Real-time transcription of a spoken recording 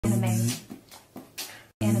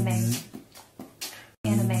Anime.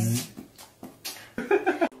 Anime.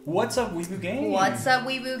 What's up, Wibugang? What's up,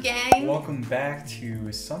 Wibugang? Welcome back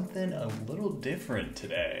to something a little different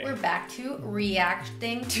today. We're back to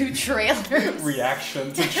reacting to trailers.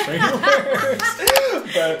 Reaction to trailers.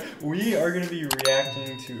 But we are going to be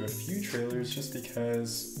reacting to a few trailers just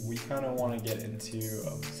because we kind of want to get into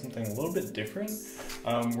something a little bit different.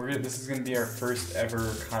 This is going to be our first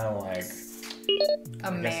ever kind of like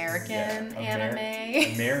American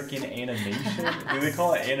anime. American animation? Do they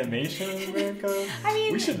call it animation in America? I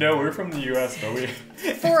mean, we should know. We're from the US, but we.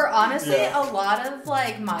 For honestly, a lot of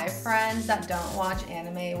like my friends that don't watch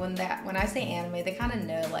anime, when I say anime, they kind of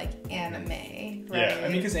know like anime, right? Yeah, I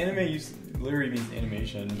mean, because anime literally means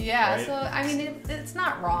animation. Yeah, right? so I mean, it's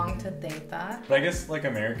not wrong to think that. But I guess like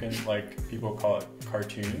American, like people call it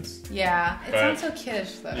cartoons. Yeah, it sounds so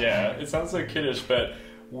kiddish though. Yeah, it sounds so kiddish, but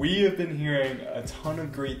we have been hearing a ton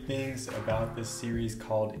of great things about this series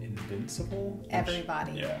called Invincible.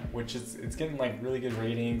 Which it's getting like really good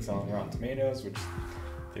ratings on Rotten Tomatoes, which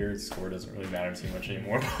their score doesn't really matter too much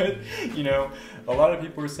anymore. But you know, a lot of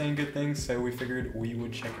people are saying good things, so we figured we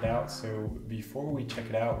would check it out. So before we check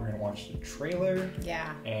it out, we're gonna watch the trailer.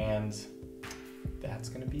 Yeah. And that's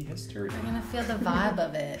gonna be history. We're gonna feel the vibe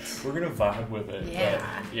of it. We're gonna vibe with it.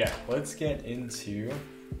 Yeah. But yeah, let's get into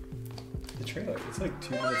the trailer. It's like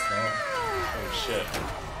 2 minutes long. Oh shit.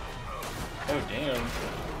 Oh damn.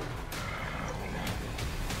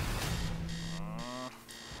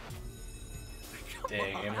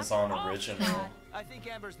 Dang, Amazon original. I think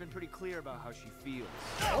Amber's been pretty clear about how she feels.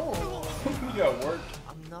 Oh. You got worked.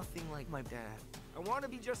 I'm nothing like my dad. I want to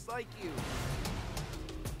be just like you.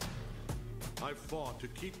 I fought to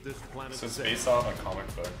keep this planet So it's safe. based off a comic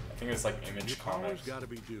book. I think it's like Image Your powers Comics. gotta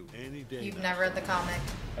be due any day. You've now. never read the comic?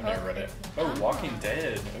 I've never read it. Oh, Walking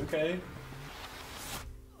Dead. Okay.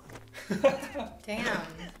 Damn.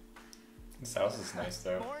 This house is nice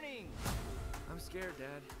though. Morning. I'm scared,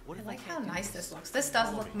 Dad. What I if like can't how do nice this looks. This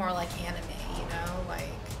does look more like anime, you know? Like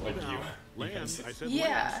Like you. Land. Yes. I said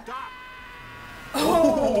Yeah. land. Stop.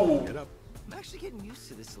 Oh! Get up. I'm actually getting used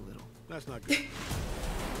to this a little. That's not good.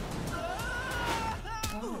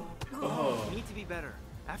 Oh. You need to be better.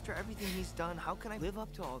 After everything he's done, how can I live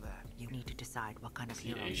up to all that? You need to decide what kind of Is he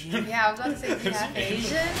hero. Asian? yeah, I was about to say, is he half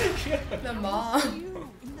Asian? The mom. You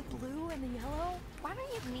in the blue and the yellow? Why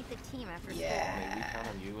don't you meet the team after Yeah. count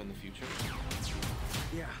on you in the future?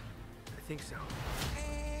 Yeah, I think so.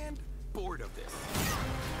 And bored of this.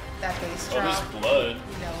 That bass Oh, drop. there's blood.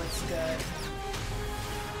 You know it's good.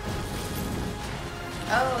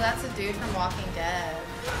 Oh, that's a dude from Walking Dead.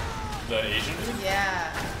 The Asian dude?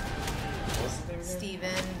 Yeah. What's the name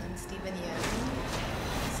again? Steven Yeun.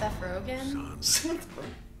 Seth Rogen.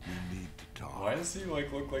 You need to talk. Why does he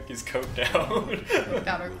like look like he's coked out?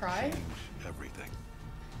 Got her cry. Change everything.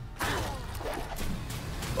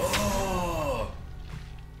 Oh!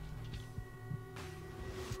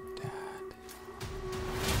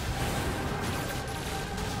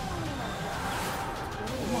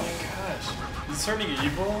 Oh my gosh. He's turning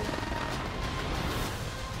evil?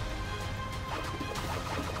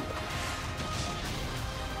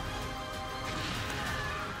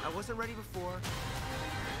 I wasn't ready before.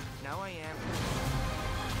 Now I am.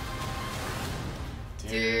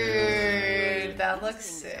 Dude, that looks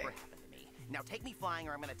sick. Now take me flying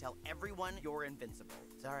or I'm gonna tell everyone you're invincible.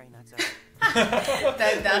 Sorry, not sorry.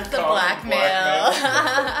 That's the blackmail.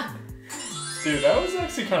 Dude, that was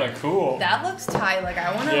actually kind of cool. That looks tight. Like,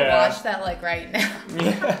 I want to Yeah. watch that, like, right now.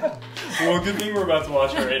 Yeah. Well, good thing we're about to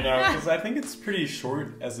watch it right now, because I think it's pretty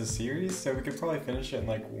short as a series, so we could probably finish it in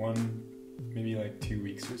like maybe like 2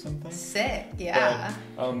 weeks or something. Sick, yeah.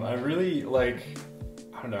 But, I really like,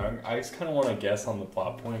 I don't know, I just kind of want to guess on the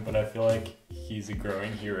plot point, but I feel like he's a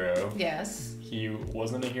growing hero. Yes. He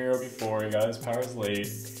wasn't a hero before, he got his powers late,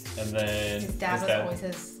 and then His dad was always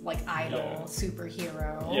his, like, idol,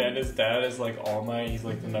 superhero. Yeah, and his dad is like All Might, he's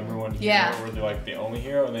like the #1 hero, Yeah. or they're like the only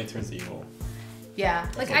hero, and then he turns evil. Yeah,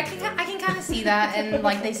 like I can kind of see that, and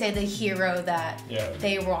like they say, the hero that Yeah.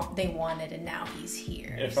 they wanted, and now he's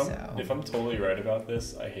here. If I'm totally right about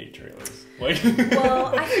this, I hate trailers. Like, Well,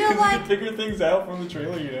 I feel 'cause like- you can figure things out from the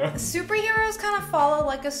trailer, you know. Superheroes kind of follow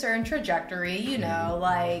like a certain trajectory, you know,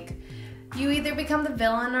 like you either become the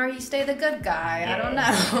villain or you stay the good guy. I don't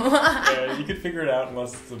know. Yeah, you could figure it out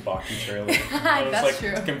unless it's a Baki trailer. And it's That's like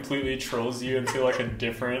true. completely trolls you into like a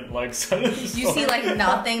different like set of You see like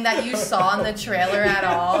nothing that you saw in the trailer at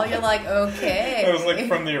all. You're like, okay. It was like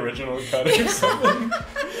from the original cut or something.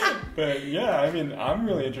 But yeah, I mean, I'm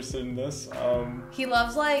really interested in this. He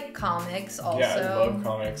loves like comics also. Yeah, I love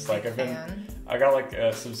comics. Like fan. I got like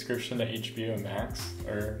a subscription to HBO Max,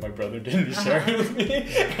 or my brother didn't share it with me,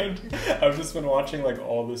 and I've just been watching like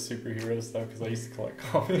all the superhero stuff because I used to collect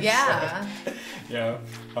comics. Yeah. So, yeah.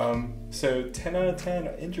 So 10 out of 10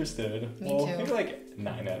 interested. Me well, too. Maybe like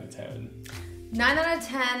 9 out of 10. 9 out of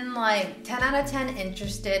 10, like 10 out of 10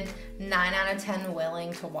 interested, 9 out of 10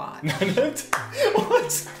 willing to watch. 9 out of 10?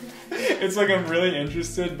 What? It's like I'm really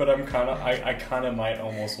interested, but I kind of might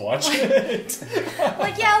almost watch it.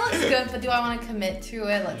 Like, yeah, it looks good, but do I want to commit to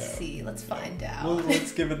it? Let's see. Let's find out. Well,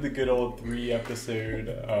 let's give it the good old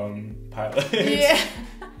 3-episode pilot. Yeah.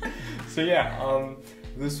 So yeah,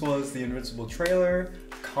 this was the Invincible trailer.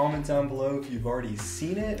 Comment down below if you've already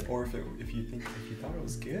seen it, or if you thought it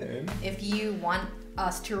was good. If you want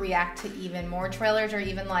us to react to even more trailers or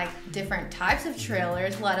even like different types of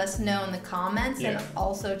trailers, let us know in the comments. And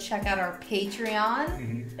also check out our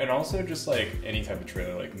Patreon. And also just like any type of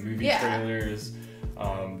trailer, like movie trailers,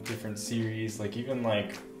 different series, like even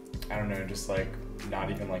like, I don't know, just like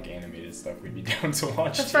not even like animated stuff, we'd be down to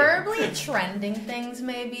watch. Preferably trending things,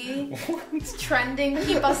 maybe. What? Trending,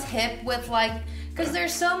 keep us hip with like, because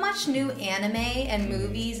there's so much new anime and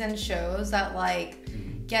movies and shows that like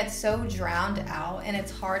get so drowned out, and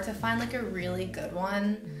it's hard to find like a really good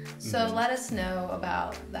one. So let us know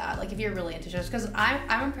about that, like if you're really into shows, because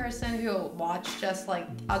I'm a person who will watch just like,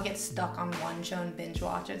 I'll get stuck on one show and binge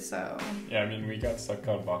watch it. So yeah, I mean, we got stuck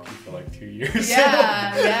on Baki for like 2 years.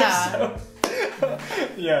 Yeah.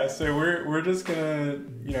 Yeah, so we're just gonna,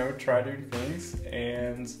 you know, try new things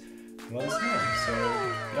and let us know. So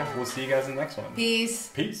yeah, we'll see you guys in the next one.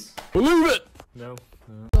 Peace. Believe it! No.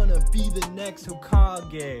 Gonna be the next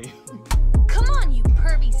Hokage. Come on, you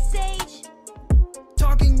pervy sage!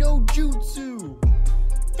 Talking no jutsu!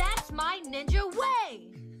 That's my ninja way!